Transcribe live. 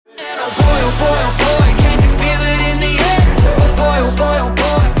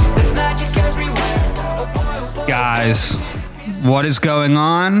guys, what is going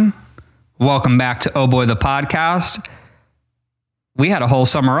on? Welcome back to Oh Boy, the podcast. We had a whole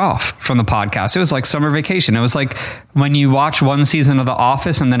summer off from the podcast. It was like summer vacation. It was like when you watch one season of The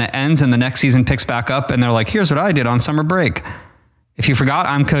Office and then it ends and the next season picks back up and they're like, here's what I did on summer break. If you forgot,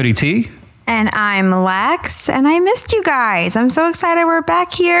 I'm Cody T. And I'm Lex, and I missed you guys. I'm so excited we're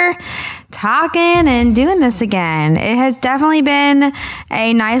back here talking and doing this again. It has definitely been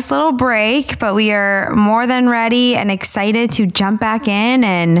a nice little break, but we are more than ready and excited to jump back in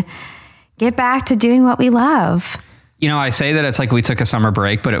and get back to doing what we love. You know, I say that it's like we took a summer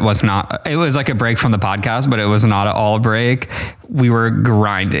break, but it was not. It was like a break from the podcast, but it was not at all a break. We were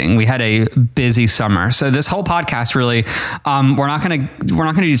grinding. We had a busy summer. So this whole podcast really, we're not going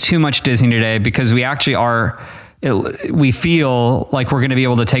to do too much Disney today because we actually are. We feel like we're going to be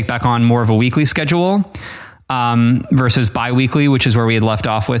able to take back on more of a weekly schedule versus bi-weekly, which is where we had left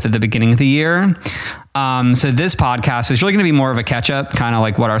off with at the beginning of the year. So this podcast is really going to be more of a catch up, kind of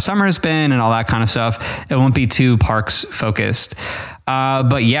like what our summer has been and all that kind of stuff. It won't be too parks focused.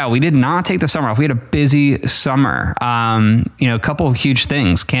 But yeah, we did not take the summer off. We had a busy summer. A couple of huge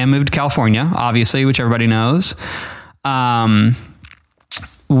things. Cam moved to California, obviously, which everybody knows.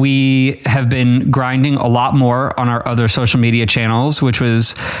 We have been grinding a lot more on our other social media channels, which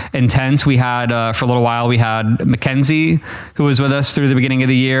was intense. We had, for a little while, we had Mackenzie, who was with us through the beginning of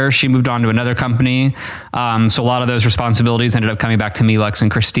the year. She moved on to another company. So a lot of those responsibilities ended up coming back to me, Lex,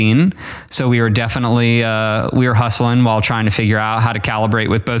 and Christine. So we were definitely, we were hustling while trying to figure out how to calibrate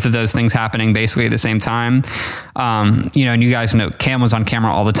with both of those things happening basically at the same time. And you guys know Cam was on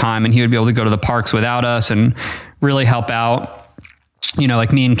camera all the time and he would be able to go to the parks without us and really help out.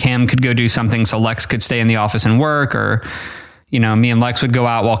 Like me and Cam could go do something so Lex could stay in the office and work, or, me and Lex would go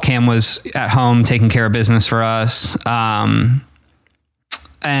out while Cam was at home taking care of business for us. So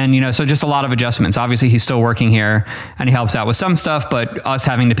just a lot of adjustments. Obviously, he's still working here and he helps out with some stuff, but us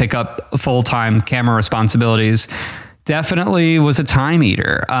having to pick up full-time camera responsibilities definitely was a time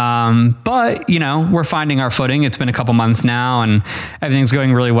eater. But we're finding our footing. It's been a couple months now and everything's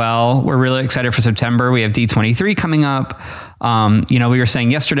going really well. We're really excited for September. We have D23 coming up. We were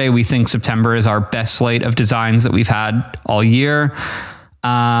saying yesterday, we think September is our best slate of designs that we've had all year.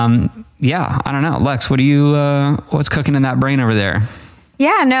 I don't know. Lex, what's cooking in that brain over there?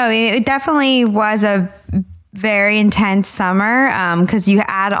 Yeah, no, it definitely was a very intense summer. 'Cause you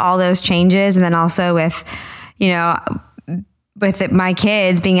add all those changes and then also with my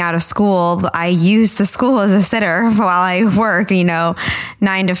kids being out of school, I use the school as a sitter while I work,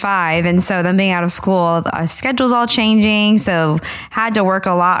 9 to 5. And so them being out of school, the schedule's all changing. So had to work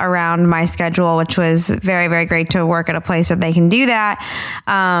a lot around my schedule, which was very, very great to work at a place where they can do that.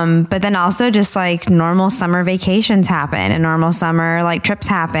 But then also just like normal summer vacations happen and normal summer like trips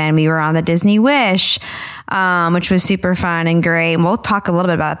happen. We were on the Disney Wish, which was super fun and great. And we'll talk a little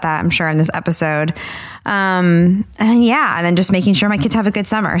bit about that, I'm sure, in this episode. And then just making sure my kids have a good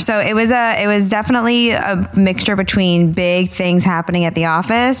summer. So it was definitely a mixture between big things happening at the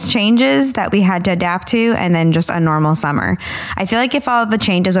office, changes that we had to adapt to, and then just a normal summer. I feel like if all the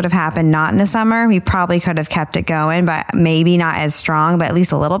changes would have happened not in the summer, we probably could have kept it going, but maybe not as strong, but at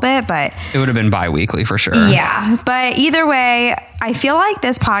least a little bit. But it would have been bi-weekly for sure. Yeah. But either way, I feel like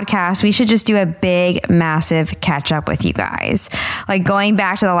this podcast, we should just do a big, massive catch up with you guys. Like going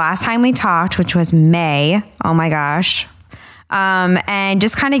back to the last time we talked, which was May. Oh my gosh. And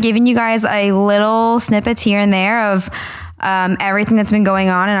just kind of giving you guys a little snippets here and there of everything that's been going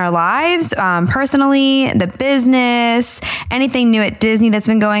on in our lives, personally, the business, anything new at Disney that's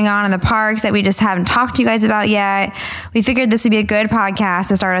been going on in the parks that we just haven't talked to you guys about yet. We figured this would be a good podcast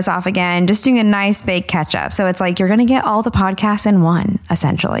to start us off again, just doing a nice big catch up. So it's like you're going to get all the podcasts in one,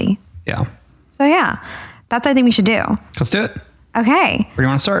 essentially. Yeah. So yeah, that's what I think we should do. Let's do it. Okay. Where do you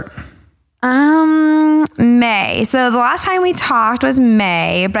want to start? May. So the last time we talked was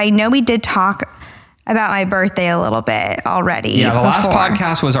May, but I know we did talk about my birthday a little bit already. Yeah, the last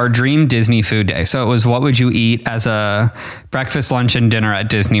podcast was our dream Disney food day. So it was what would you eat as a breakfast, lunch, and dinner at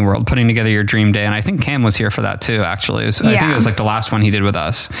Disney World, putting together your dream day. And I think Cam was here for that too, actually. I think it was like the last one he did with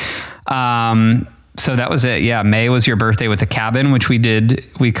us. So that was it. Yeah. May was your birthday with the cabin, which we did.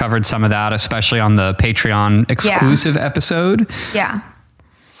 We covered some of that, especially on the Patreon exclusive episode. Yeah.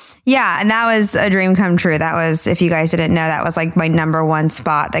 Yeah, and that was a dream come true. That was, if you guys didn't know, that was like my number one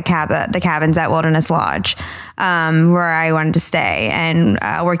spot, the cabins at Wilderness Lodge, where I wanted to stay. And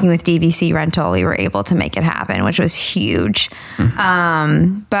working with DVC Rental, we were able to make it happen, which was huge.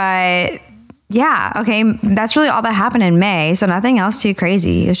 But Yeah. Okay. That's really all that happened in May. So nothing else too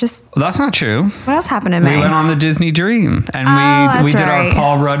crazy. It was just. Well, that's not true. What else happened in May? We went on the Disney Dream and we did our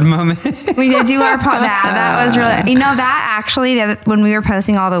Paul Rudd moment. We did do our that was really, that actually, when we were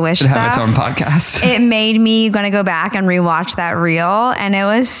posting all the wish stuff. Have its own podcast. It made me going to go back and rewatch that reel. And it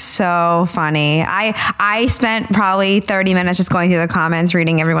was so funny. I spent probably 30 minutes just going through the comments,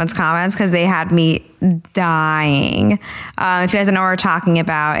 reading everyone's comments because they had me dying. If you guys don't know what we're talking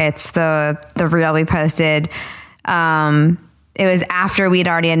about, it's the reel we posted. It was after we'd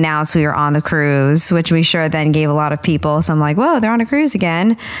already announced we were on the cruise, which we sure then gave a lot of people. So I'm like, whoa, they're on a cruise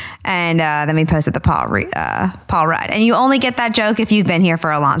again. And then we posted the Paul Rudd. And you only get that joke if you've been here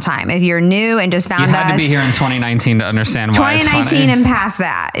for a long time. If you're new and just found us. You had to be here in 2019 to understand why 2019 it's funny. and past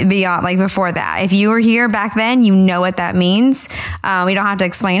that, beyond, like before that. If you were here back then, you know what that means. We don't have to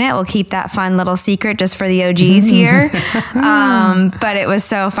explain it. We'll keep that fun little secret just for the OGs here. But it was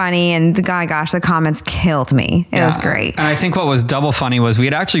so funny. And oh gosh, the comments killed me. It was great. And I think what was double funny was we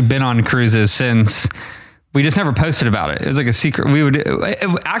had actually been on cruises since. We just never posted about it. It was like a secret.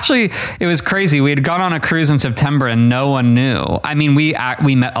 It was crazy. We had gone on a cruise in September and no one knew. I mean, we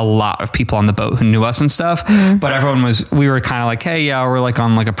met a lot of people on the boat who knew us and stuff, but we were kind of like, hey, yeah, we're like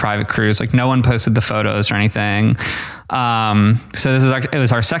on like a private cruise. Like no one posted the photos or anything. So it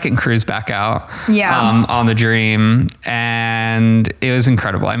was our second cruise back out on the Dream, and it was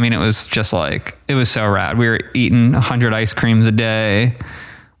incredible. I mean, it was just like, it was so rad. We were eating 100 ice creams a day,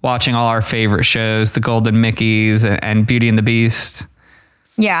 watching all our favorite shows, the Golden Mickeys and Beauty and the Beast.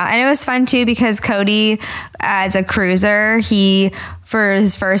 Yeah. And it was fun too, because Cody, as a cruiser, for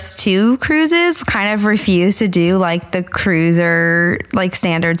his first two cruises, kind of refused to do like the cruiser, like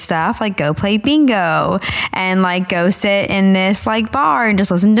standard stuff, like go play bingo and like go sit in this like bar and just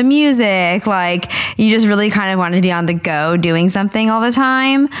listen to music. Like you just really kind of wanted to be on the go doing something all the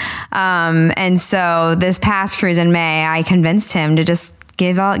time. And so this past cruise in May, I convinced him to just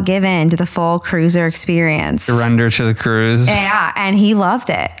give in to the full cruiser experience. Surrender to the cruise. Yeah. And he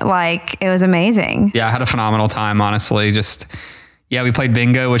loved it. Like it was amazing. Yeah. I had a phenomenal time, honestly. We played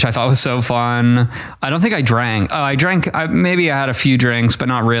bingo, which I thought was so fun. I don't think I drank. Oh, I drank. Maybe I had a few drinks, but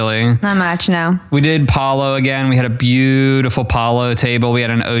not really. Not much, no. We did Palo again. We had a beautiful Palo table. We had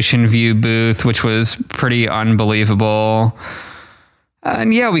an ocean view booth, which was pretty unbelievable.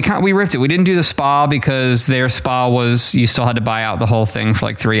 And yeah, we ripped it. We didn't do the spa because their spa was, you still had to buy out the whole thing for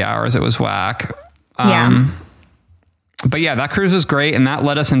like 3 hours. It was whack. But yeah, that cruise was great. And that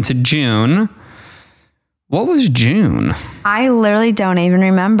led us into June. What was June? I literally don't even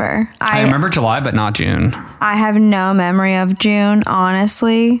remember. I remember July, but not June. I have no memory of June,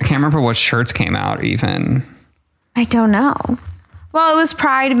 honestly. I can't remember what shirts came out even. I don't know. Well, it was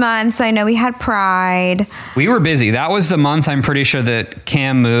Pride month, so I know we had Pride. We were busy. That was the month, I'm pretty sure, that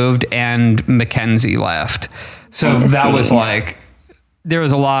Cam moved and Mackenzie left. So that was like, there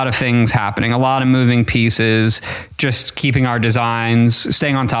was a lot of things happening, a lot of moving pieces, just keeping our designs,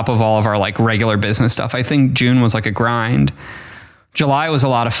 staying on top of all of our like regular business stuff. I think June was like a grind. July was a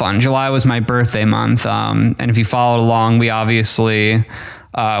lot of fun. July was my birthday month. And if you followed along, we obviously...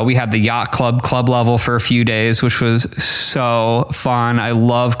 we had the yacht club level for a few days, which was so fun. I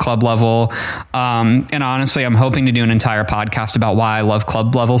love club level. And honestly, I'm hoping to do an entire podcast about why I love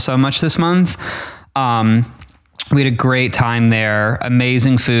club level so much this month. We had a great time there.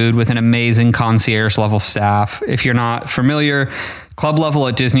 Amazing food with an amazing concierge level staff. If you're not familiar, club level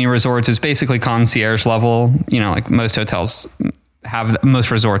at Disney resorts is basically concierge level. You know, like most hotels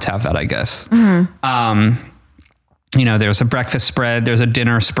most resorts have that, I guess. You know, there's a breakfast spread, there's a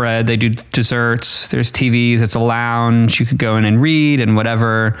dinner spread, they do desserts, there's TVs, it's a lounge, you could go in and read and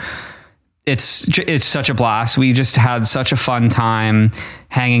whatever. It's such a blast. We just had such a fun time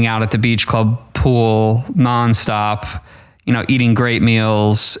hanging out at the beach club pool nonstop, you know, eating great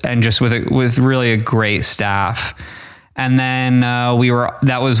meals and just with really a great staff. And then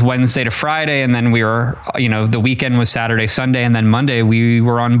that was Wednesday to Friday. And then the weekend was Saturday, Sunday. And then Monday we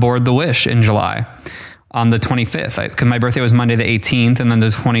were on board the Wish in July. On the 25th, because my birthday was Monday the 18th, and then the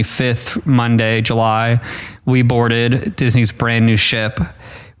 25th, Monday, July, we boarded Disney's brand new ship,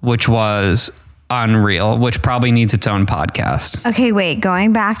 which was unreal, which probably needs its own podcast. Okay, wait,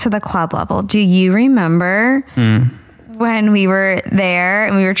 going back to the club level, do you remember when we were there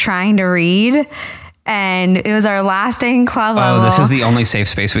and we were trying to read? And it was our last day in club level. Oh, this is the only safe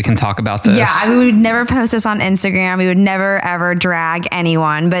space we can talk about this. Yeah, we would never post this on Instagram. We would never, ever drag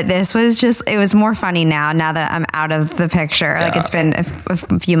anyone. But this was it was more funny now that I'm out of the picture. Yeah. Like it's been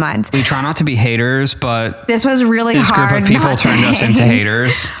a few months. We try not to be haters, but this was really hard. This group of people turned us into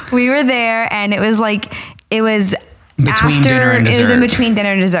haters. We were there and it was Between dinner and It was dessert. in between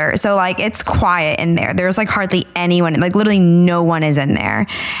dinner and dessert. So like it's quiet in there. There's like hardly anyone, like literally no one is in there.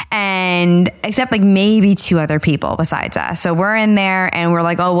 And except like maybe 2 other people besides us. So we're in there and we're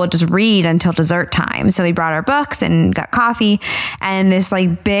like, oh, we'll just read until dessert time. So we brought our books and got coffee, and this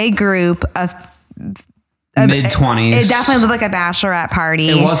like big group of mid-20s. It definitely looked like a bachelorette party.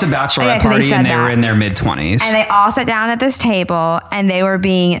 It was a bachelorette party, and they were in their mid-20s. And they all sat down at this table, and they were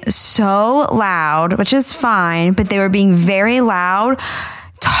being so loud, which is fine, but they were being very loud,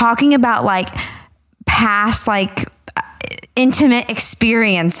 talking about like past like intimate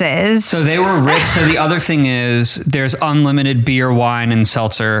experiences. So they were rich. So the other thing is there's unlimited beer, wine, and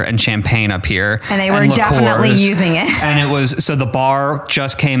seltzer and champagne up here. And they were definitely using it. And it was, so the bar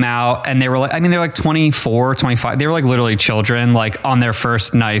just came out, and they were like, I mean, they're like 24, 25. They were like literally children, like on their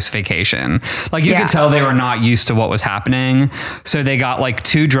first nice vacation. Like you could tell they were not used to what was happening. So they got like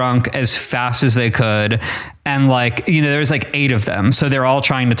too drunk as fast as they could. And like, you know, there's like 8 of them. So they're all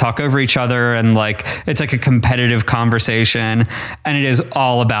trying to talk over each other, and like, it's like a competitive conversation, and it is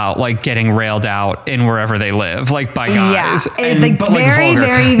all about like getting railed out in wherever they live, like by guys. Yeah. And, like very, vulgar.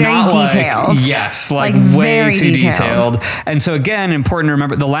 very, very Not detailed. Like, yes. Like way very too detailed. And so again, important to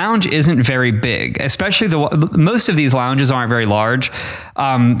remember, the lounge isn't very big, especially most of these lounges aren't very large.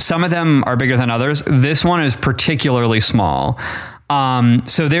 Some of them are bigger than others. This one is particularly small.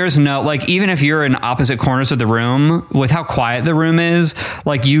 So there's no, like, even if you're in opposite corners of the room, with how quiet the room is,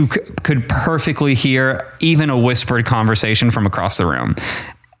 like you could perfectly hear even a whispered conversation from across the room.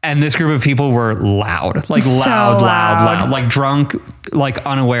 And this group of people were loud, like loud, like drunk, like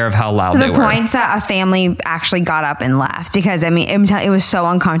unaware of how loud they were. To the point that a family actually got up and left, because I mean, it was so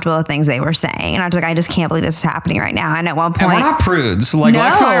uncomfortable, the things they were saying. And I was like, I just can't believe this is happening right now. And at one point, and we're not prudes. Like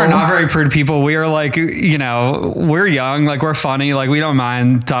Lex and I are not very prude people. We are like, you know, we're young, like we're funny, like we don't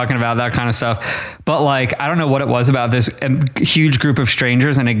mind talking about that kind of stuff. But like, I don't know what it was about this huge group of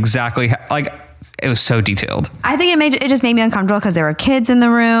strangers, and exactly like, it was so detailed. I think it just made me uncomfortable because there were kids in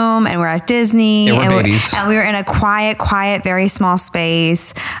the room, and we're at Disney, and babies. We were in a quiet, very small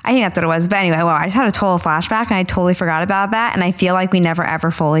space. I think that's what it was. But anyway, well, I just had a total flashback, and I totally forgot about that. And I feel like we never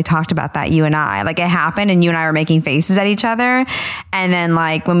ever fully talked about that, you and I. Like it happened, and you and I were making faces at each other. And then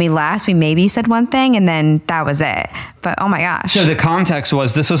like when we left, we maybe said one thing, and then that was it. But oh my gosh. So the context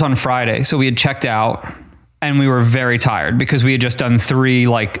was, this was on Friday. So we had checked out, and we were very tired because we had just done 3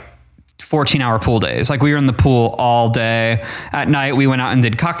 like 14-hour pool days. Like we were in the pool all day. At night, we went out and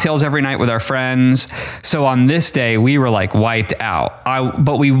did cocktails every night with our friends. So on this day, we were like wiped out.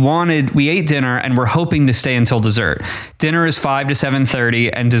 But we ate dinner, and we're hoping to stay until dessert. Dinner is 5 to 7:30,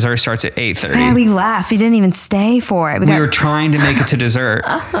 and dessert starts at 8:30. Yeah, we left. We didn't even stay for it. We were trying to make it to dessert.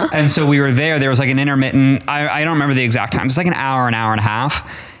 And so we were there. There was like an intermittent, I don't remember the exact time. It's like an hour and a half.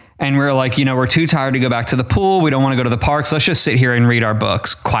 And we were like, you know, we're too tired to go back to the pool. We don't want to go to the parks. Let's just sit here and read our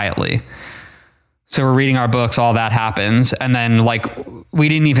books quietly. So we're reading our books. All that happens. And then like, we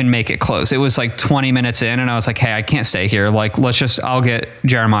didn't even make it close. It was like 20 minutes in, and I was like, hey, I can't stay here. Like, I'll get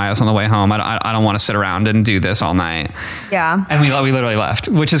Jeremiah's on the way home. I don't want to sit around and do this all night. Yeah. And we literally left,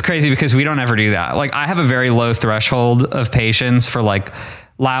 which is crazy because we don't ever do that. Like I have a very low threshold of patience for like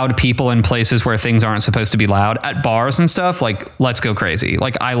loud people in places where things aren't supposed to be loud. At bars and stuff, like let's go crazy.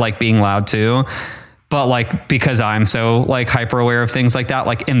 Like I like being loud too. But like, because I'm so like hyper aware of things like that,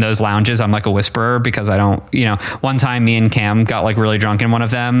 like in those lounges, I'm like a whisperer because I don't, you know, one time me and Cam got like really drunk in one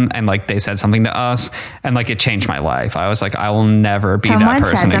of them, and like they said something to us, and like it changed my life. I was like, I will never be that person again.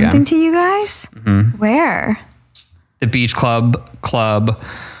 Someone said something to you guys? Mm-hmm. Where? The Beach Club.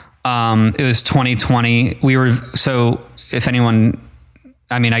 It was 2020. So if anyone,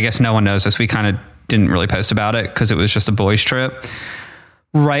 I mean, I guess no one knows this. We kind of didn't really post about it because it was just a boys' trip.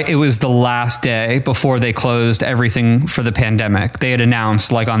 Right. It was the last day before they closed everything for the pandemic. They had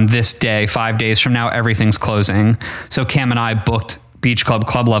announced like on this day, 5 days from now, everything's closing. So Cam and I booked Beach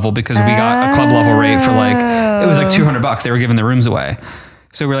Club level because we got a club level rate for like, it was like $200. They were giving the rooms away.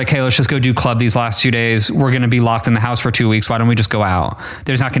 So we're like, hey, let's just go do club these last 2 days. We're going to be locked in the house for 2 weeks. Why don't we just go out?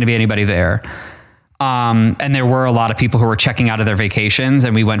 There's not going to be anybody there. And there were a lot of people who were checking out of their vacations,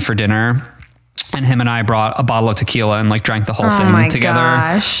 and we went for dinner. And him and I brought a bottle of tequila and like drank the whole thing together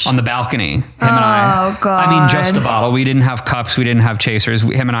on the balcony. Him and I, God. I mean, just the bottle. We didn't have cups. We didn't have chasers.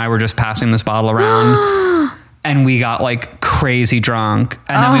 Him and I were just passing this bottle around. And we got like crazy drunk,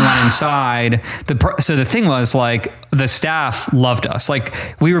 and then we went inside. So the thing was like the staff loved us. Like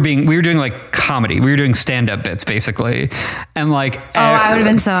we were doing like comedy. We were doing stand-up bits basically. And like, I would have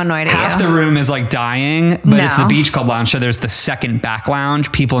been so annoyed at you. Half the room is like dying, but it's the Beach Club lounge. So there's the second back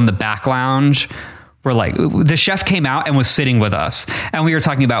lounge. People in the back lounge were like, the chef came out and was sitting with us, and we were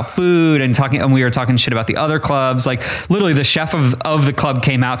talking about food and we were talking shit about the other clubs. Like literally the chef of the club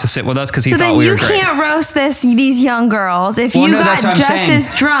came out to sit with us because he thought we were great. So then you can't roast these young girls if you got just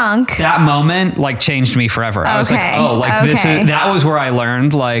as drunk. That moment like changed me forever. I was like, oh, like that was where I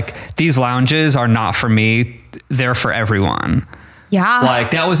learned like these lounges are not for me. They're for everyone. Yeah.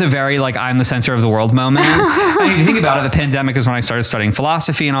 Like that was a very like I'm the center of the world moment. I mean, if you think about it, the pandemic is when I started studying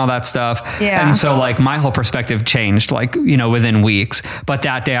philosophy and all that stuff. Yeah. And so like my whole perspective changed like, within weeks. But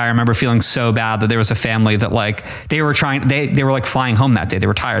that day I remember feeling so bad that there was a family that like they were like flying home that day. They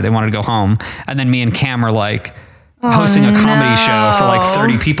were tired. They wanted to go home. And then me and Cam were like hosting a comedy show for like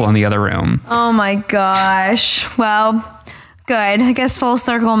 30 people in the other room. Oh my gosh. Well, good. I guess full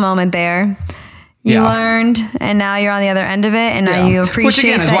circle moment there. You learned, and now you're on the other end of it, and now you appreciate. Which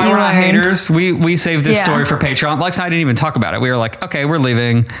again is why we're not haters. We saved this story for Patreon. Lex and I didn't even talk about it. We were like, okay, we're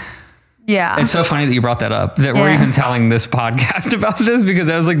leaving. Yeah. It's so funny that you brought that up, that we're even telling this podcast about this, because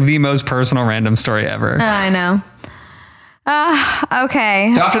that was like the most personal random story ever. I know.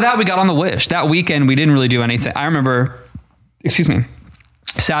 Okay. So after that, we got on the Wish. That weekend, we didn't really do anything. I remember,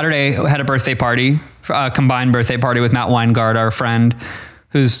 Saturday, I had a birthday party, a combined birthday party with Matt Weingart, our friend,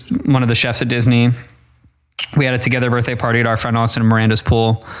 who's one of the chefs at Disney. We had a together birthday party at our friend Austin and Miranda's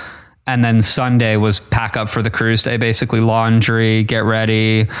pool. And then Sunday was pack up for the cruise day, basically laundry, get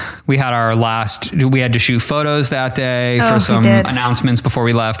ready. We had we had to shoot photos that day for some announcements before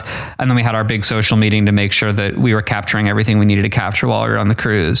we left. And then we had our big social meeting to make sure that we were capturing everything we needed to capture while we were on the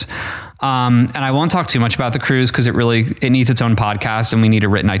cruise. And I won't talk too much about the cruise because it needs its own podcast, and we need a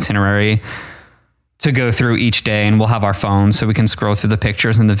written itinerary to go through each day, and we'll have our phones so we can scroll through the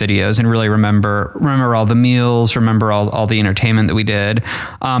pictures and the videos and really remember all the meals, remember all the entertainment that we did.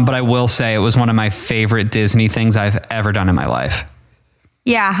 But I will say it was one of my favorite Disney things I've ever done in my life.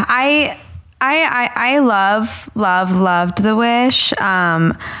 Yeah, I loved the Wish.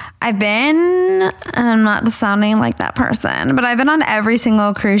 I've been, and I'm not sounding like that person, but I've been on every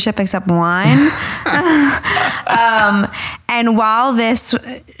single cruise ship except one. And while this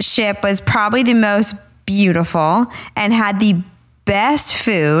ship was probably the most beautiful and had the best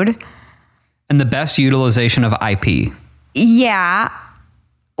food and the best utilization of IP. Yeah.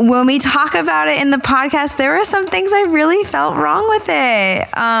 When we talk about it in the podcast, there were some things I really felt wrong with it.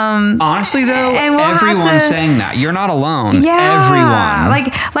 Honestly, though, everyone's saying that. You're not alone. Yeah. Everyone.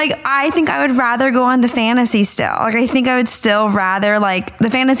 Like I think I would rather go on the fantasy still. Like, I think I would still rather, like,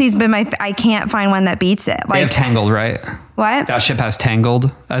 the fantasy's been I can't find one that beats it. Like, they have Tangled, right? What? That ship has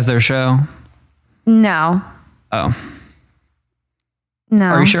Tangled as their show? No. Oh. No.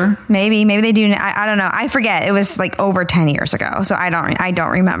 Are you sure? Maybe they do. I don't know. I forget. It was like over 10 years ago. So I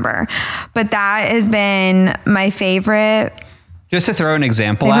don't remember, but that has been my favorite. Just to throw an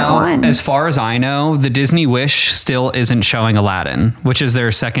example out, as far as I know, the Disney Wish still isn't showing Aladdin, which is their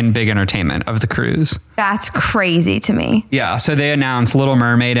second big entertainment of the cruise. That's crazy to me. Yeah. So they announced Little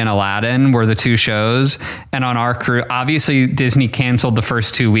Mermaid and Aladdin were the two shows. And on our cruise, obviously Disney canceled the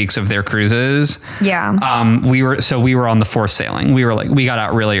first 2 weeks of their cruises. Yeah. We were on the forced sailing. We got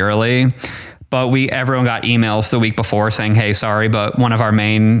out really early. But everyone got emails the week before saying, hey, sorry, but one of our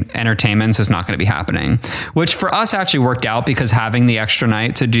main entertainments is not going to be happening, which for us actually worked out because having the extra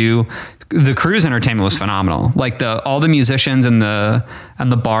night to do the cruise entertainment was phenomenal. Like all the musicians and the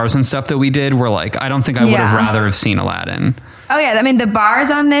bars and stuff that we did were like, I don't think I would have rather have seen Aladdin. Oh yeah. I mean, the bars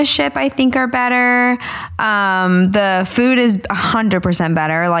on this ship, I think, are better. The food is 100%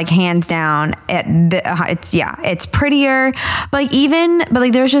 better, like hands down. It's prettier. But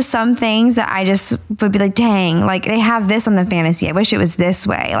there's just some things that I just would be like, dang, like they have this on the fantasy. I wish it was this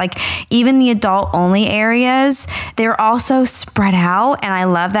way. Like even the adult only areas, they're also spread out. And I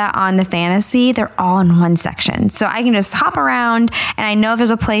love that on the fantasy, they're all in one section. So I can just hop around, and I know if there's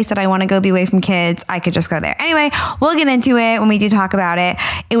a place that I want to go be away from kids, I could just go there. Anyway, we'll get into it when we do talk about it.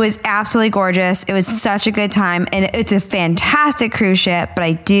 It was absolutely gorgeous. It was such a good time, and it's a fantastic cruise ship, but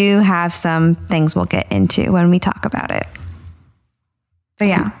I do have some things we'll get into when we talk about it. But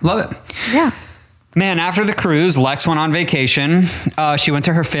yeah. Love it. Yeah. Man, after the cruise, Lex went on vacation. She went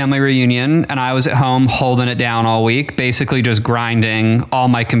to her family reunion, and I was at home holding it down all week, basically just grinding all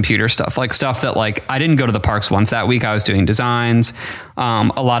my computer stuff, like stuff that I didn't go to the parks once that week. I was doing designs,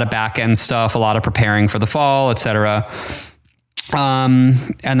 a lot of back end stuff, a lot of preparing for the fall, etc.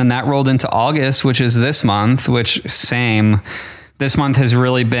 And then that rolled into August, which is this month, this month has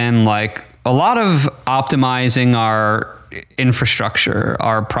really been like a lot of optimizing our infrastructure,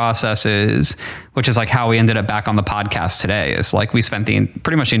 our processes, which is like how we ended up back on the podcast today. Is like we spent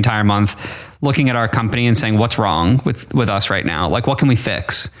pretty much the entire month looking at our company and saying, what's wrong with us right now? Like, what can we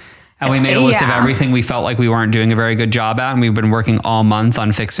fix? And we made a list of Yeah. everything we felt like we weren't doing a very good job at. And we've been working all month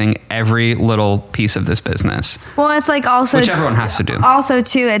on fixing every little piece of this business, Well, it's like also, which everyone has to do. also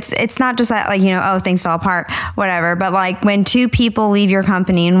too, it's not just that, like, you know, oh, things fell apart, whatever, but like when two people leave your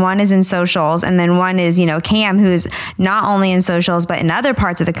company and one is in socials and then one is, you know, Cam, who's not only in socials but in other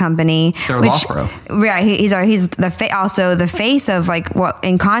parts of the company. They're lost, bro. Right, he's the also the face of like what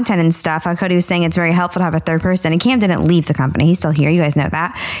in content and stuff. Like Cody was saying, it's very helpful to have a third person. And Cam didn't leave the company; he's still here. You guys know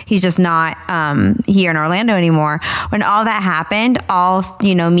that. He's just not here in Orlando anymore. When all that happened,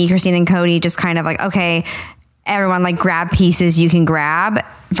 you know, me, Christine, and Cody just kind of like, okay, everyone, like, grab pieces you can grab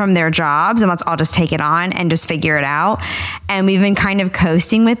from their jobs and let's all just take it on and just figure it out. And we've been kind of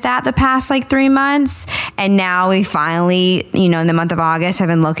coasting with that the past like 3 months. And now we finally, you know, in the month of August have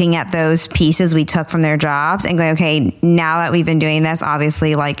been looking at those pieces we took from their jobs and going, okay, now that we've been doing this,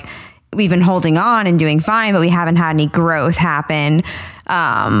 obviously, like, we've been holding on and doing fine, but we haven't had any growth happen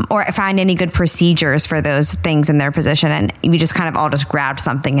or find any good procedures for those things in their position. And we just kind of all just grabbed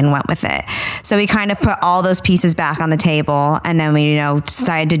something and went with it. So we kind of put all those pieces back on the table, and then we, you know,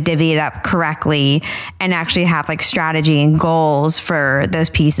 decided to divvy it up correctly and actually have like strategy and goals for those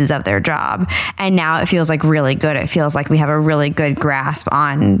pieces of their job. And now it feels like really good. It feels like we have a really good grasp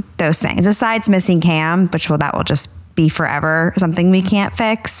on those things, besides missing Cam, that will just be forever something we can't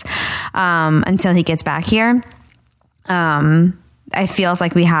fix until he gets back here. It feels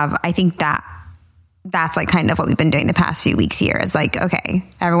like I think that's like kind of what we've been doing the past few weeks here is like, okay,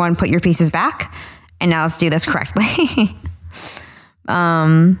 everyone put your pieces back and now let's do this correctly.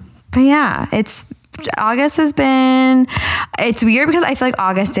 But yeah, August it's weird because I feel like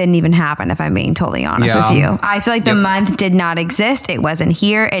August didn't even happen, if I'm being totally honest with you. I feel like the month did not exist. It wasn't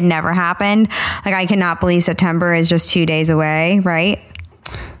here. It never happened. Like, I cannot believe September is just 2 days away, right?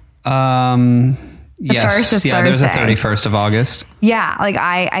 Yes. First is There's a Thursday. 31st of August. Yeah, like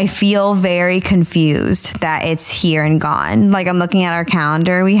I feel very confused that it's here and gone. Like, I'm looking at our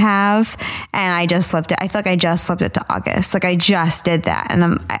calendar we have, and I just flipped it. I feel like I just flipped it to August. Like, I just did that,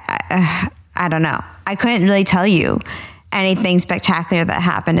 and I don't know. I couldn't really tell you anything spectacular that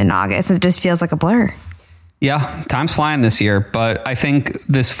happened in August. It just feels like a blur. Yeah, time's flying this year, but I think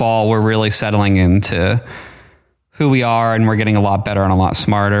this fall we're really settling into who we are, and we're getting a lot better and a lot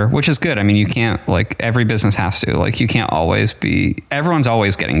smarter, which is good. I mean, you can't, like, every business has to, like, you can't always everyone's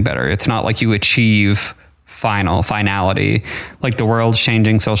always getting better. It's not like you achieve finality. Like, the world's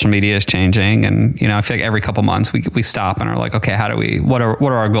changing, social media is changing. And, you know, I feel like every couple months we stop and are like, okay, what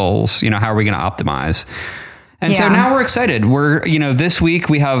are our goals? You know, how are we going to optimize? And so now we're excited. This week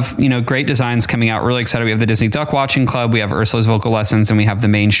we have, great designs coming out. Really excited. We have the Disney Duck Watching Club. We have Ursula's vocal lessons, and we have the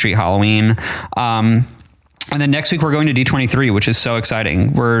Main Street Halloween. And then next week we're going to D23, which is so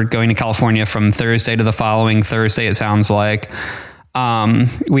exciting. We're going to California from Thursday to the following Thursday, it sounds like.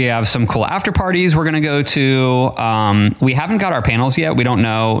 We have some cool after parties we're going to go to. We haven't got our panels yet. We don't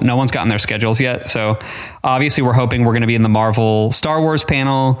know. No one's gotten their schedules yet. So obviously we're hoping we're going to be in the Marvel Star Wars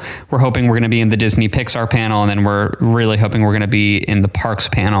panel. We're hoping we're going to be in the Disney Pixar panel. And then we're really hoping we're going to be in the Parks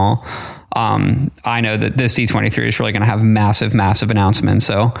panel. I know that this D23 is really going to have massive announcements.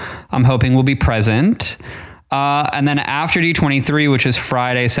 So I'm hoping we'll be present. And then after D23, which is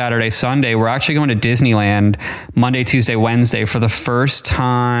Friday, Saturday, Sunday, we're actually going to Disneyland Monday, Tuesday, Wednesday for the first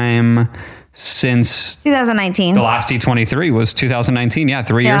time since 2019. The last D23 was 2019. Yeah,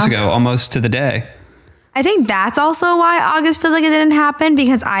 3 years ago, almost to the day. I think that's also why August feels like it didn't happen,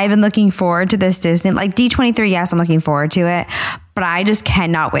 because I've been looking forward to this Disney, like D23. Yes, I'm looking forward to it, but I just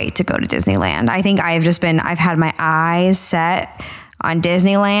cannot wait to go to Disneyland. I think I've had my eyes set on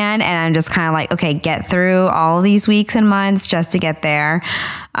Disneyland, and I'm just kind of like, okay, get through all these weeks and months just to get there.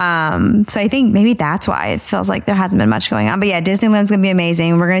 So I think maybe that's why it feels like there hasn't been much going on. But yeah, Disneyland's gonna be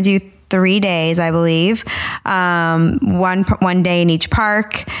amazing. We're gonna do 3 days, I believe. One day in each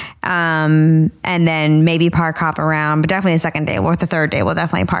park, and then maybe park hop around, but definitely the second day or the third day, we'll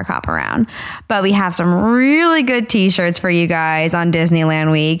definitely park hop around. But we have some really good t-shirts for you guys on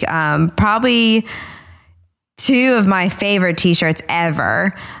Disneyland week. Probably 2 of my favorite t-shirts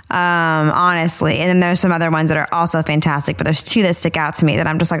ever, honestly. And then there's some other ones that are also fantastic, but there's 2 that stick out to me that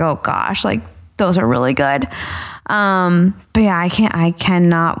I'm just like, oh gosh, like those are really good. But yeah, I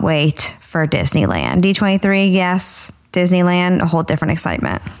cannot wait for Disneyland. D23, yes. Disneyland, a whole different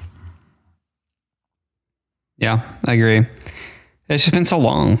excitement. Yeah, I agree. It's just been so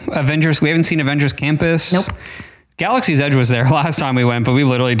long. Avengers, we haven't seen Avengers Campus. Nope. Galaxy's Edge was there last time we went, but we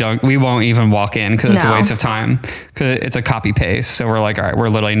won't even walk in because it's a waste of time because it's a copy paste. So we're like, all right, we're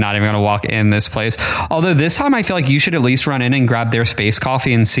literally not even going to walk in this place. Although this time I feel like you should at least run in and grab their space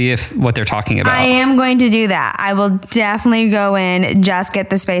coffee and see what they're talking about. I am going to do that. I will definitely go in, just get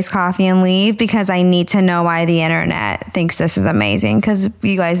the space coffee and leave because I need to know why the internet thinks this is amazing. Because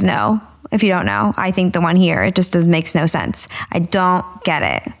you guys know, if you don't know, I think the one here, it just makes no sense. I don't get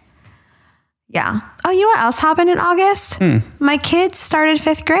it. Yeah. Oh, you know what else happened in August? My kids started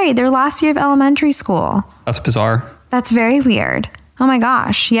 5th grade, their last year of elementary school. That's bizarre. That's very weird. Oh my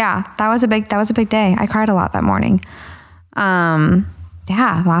gosh. Yeah. That was a big day. I cried a lot that morning.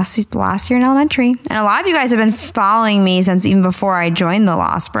 Yeah. Last year in elementary. And a lot of you guys have been following me since even before I joined the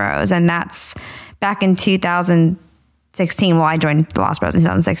Lost Bros. And that's back in 2016. Well, I joined the Lost Bros in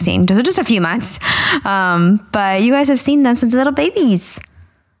 2016. So just a few months. But you guys have seen them since little babies.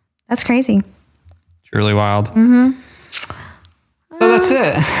 That's crazy. Really wild. So that's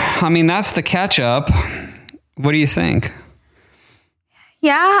it. I mean, that's the catch up. What do you think?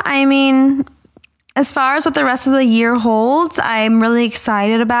 Yeah, I mean, as far as what the rest of the year holds, I'm really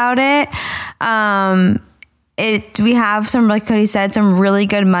excited about it. We have some, like Cody said, some really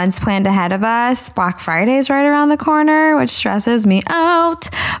good months planned ahead of us. Black Friday is right around the corner, which stresses me out,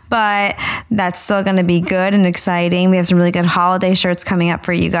 but that's still going to be good and exciting. We have some really good holiday shirts coming up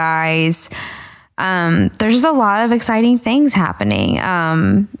for you guys. There's just a lot of exciting things happening.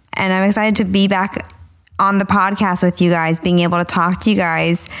 And I'm excited to be back on the podcast with you guys, being able to talk to you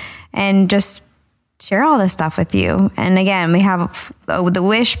guys and just share all this stuff with you. And again, we have the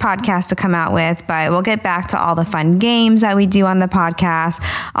Wish podcast to come out with, but we'll get back to all the fun games that we do on the podcast,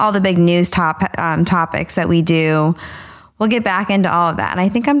 all the big news topics that we do. We'll get back into all of that. And I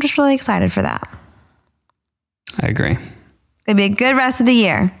think I'm just really excited for that. I agree. It's going to be a good rest of the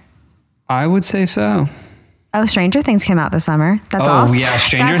year. I would say so. Oh, Stranger Things came out this summer. That's awesome. Yeah,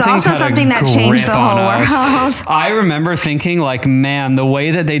 Stranger Things also had something that changed the whole world. I remember thinking, like, man, the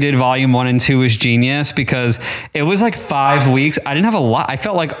way that they did Volume 1 and 2 was genius because it was like 5 weeks. I didn't have a lot. I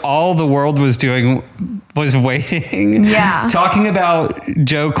felt like all the world was doing was waiting. Yeah. Talking about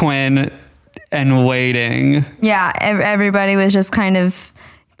Joe Quinn and waiting. Yeah, everybody was just kind of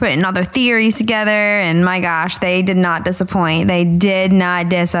putting all their theories together, and my gosh, they did not disappoint.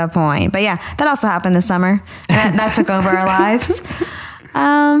 But yeah, that also happened this summer. That took over our lives.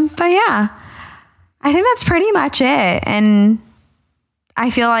 But yeah, I think that's pretty much it. And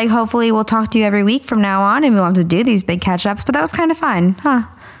I feel like hopefully we'll talk to you every week from now on, and we'll have to do these big catch-ups. But that was kind of fun, huh?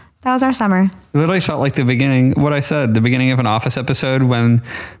 That was our summer. It literally felt like the beginning of an Office episode when,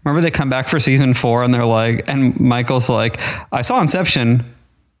 remember they come back for season 4 and they're like, and Michael's like, I saw Inception.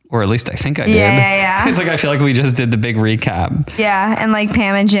 Or at least I think I did. Yeah. It's like, I feel like we just did the big recap. Yeah. And like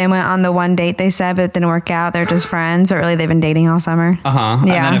Pam and Jim went on the one date they said, but it didn't work out. They're just friends, but really they've been dating all summer. Yeah. And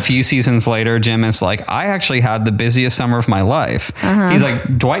then a few seasons later, Jim is like, I actually had the busiest summer of my life. He's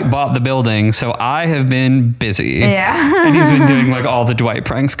like, Dwight bought the building, so I have been busy. Yeah. And he's been doing like all the Dwight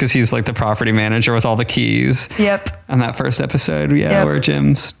pranks because he's like the property manager with all the keys. Yep. And that first episode, where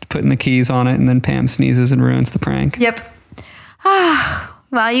Jim's putting the keys on it and then Pam sneezes and ruins the prank. Yep.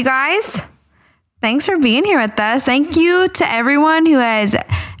 Well, you guys, thanks for being here with us. Thank you to everyone who has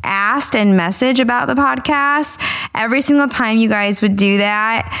asked and messaged about the podcast. Every single time you guys would do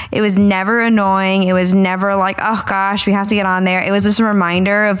that, it was never annoying. It was never like, oh gosh, we have to get on there. It was just a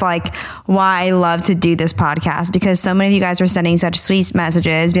reminder of like why I love to do this podcast, because so many of you guys were sending such sweet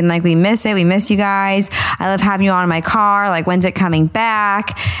messages, being like, we miss it. We miss you guys. I love having you on in my car. Like, when's it coming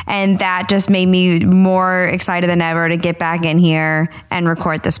back? And that just made me more excited than ever to get back in here and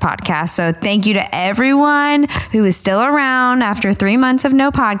record this podcast. So thank you to everyone who is still around after 3 months of no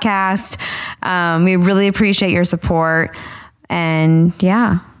podcast. We really appreciate your support, and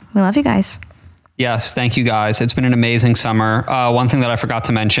yeah, we love you guys. Yes, thank you guys. It's been an amazing summer. One thing that I forgot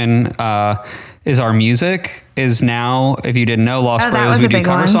to mention is our music is now, if you didn't know, Lost Bros, we do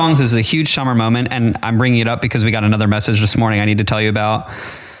cover songs. This is a huge summer moment, and I'm bringing it up because we got another message this morning I need to tell you about.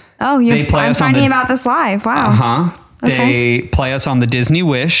 Oh, I'm finding about this live. Wow. They play us on the Disney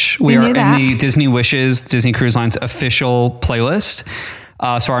Wish. We are in the Disney Wishes, Disney Cruise Line's official playlist.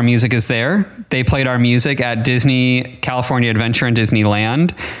 So our music is there. They played our music at Disney California Adventure and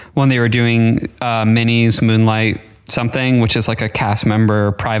Disneyland when they were doing Minnie's Moonlight something, which is like a cast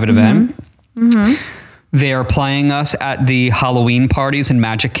member private event. They are playing us at the Halloween parties in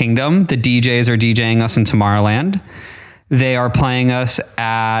Magic Kingdom. The DJs are DJing us in Tomorrowland. They are playing us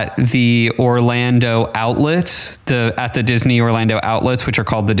at the Orlando outlets, at the Disney Orlando outlets, which are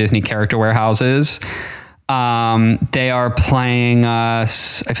called the Disney Character Warehouses. They are playing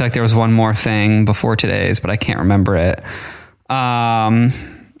us. I feel like there was one more thing before today's, but I can't remember it. I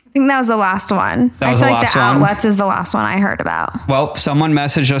think that was the last one. That was I the feel like last the one? Outlets is the last one I heard about. Well, someone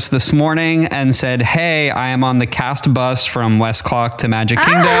messaged us this morning and said, "Hey, I am on the cast bus from West Clock to Magic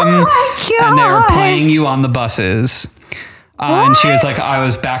Kingdom, Oh my and they were God. playing you on the buses." And she was like, "I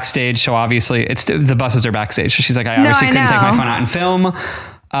was backstage, so obviously the buses are backstage." So she's like, "I obviously couldn't take my phone out and film,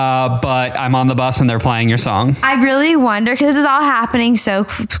 but I'm on the bus and they're playing your song." I really wonder, because this is all happening so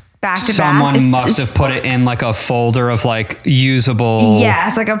back to back. Someone must have put it in like a folder of like usable.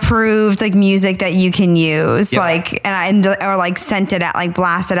 Yes, like approved like music that you can use, Yep. like or like sent it out, like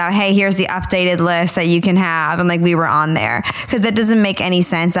blasted out. Hey, here's the updated list that you can have, and like we were on there, because that doesn't make any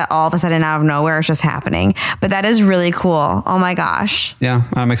sense that all of a sudden out of nowhere it's just happening. But that is really cool. Oh my gosh. Yeah,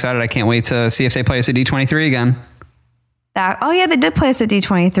 I'm excited. I can't wait to see if they play us at D23 again. Oh yeah, they did play us at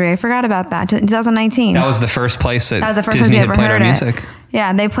D23. I forgot about that. 2019. That was the first place that, That was the first Disney time had we played ever our heard music. it.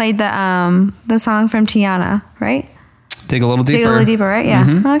 Yeah, they played the song from Tiana, right? Dig a little deeper. Dig a little deeper, right?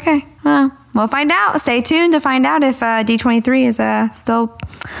 Yeah. Okay. Well, we'll find out. Stay tuned to find out if D23 is still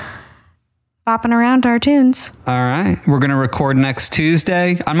bopping around our tunes. All right. We're going to record next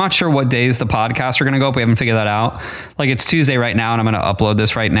Tuesday. I'm not sure what days the podcasts are going to go up. We haven't figured that out. Like, it's Tuesday right now, and I'm going to upload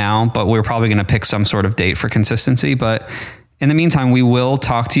this right now, but we're probably going to pick some sort of date for consistency. But in the meantime, we will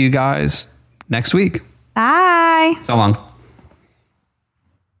talk to you guys next week. Bye. So long.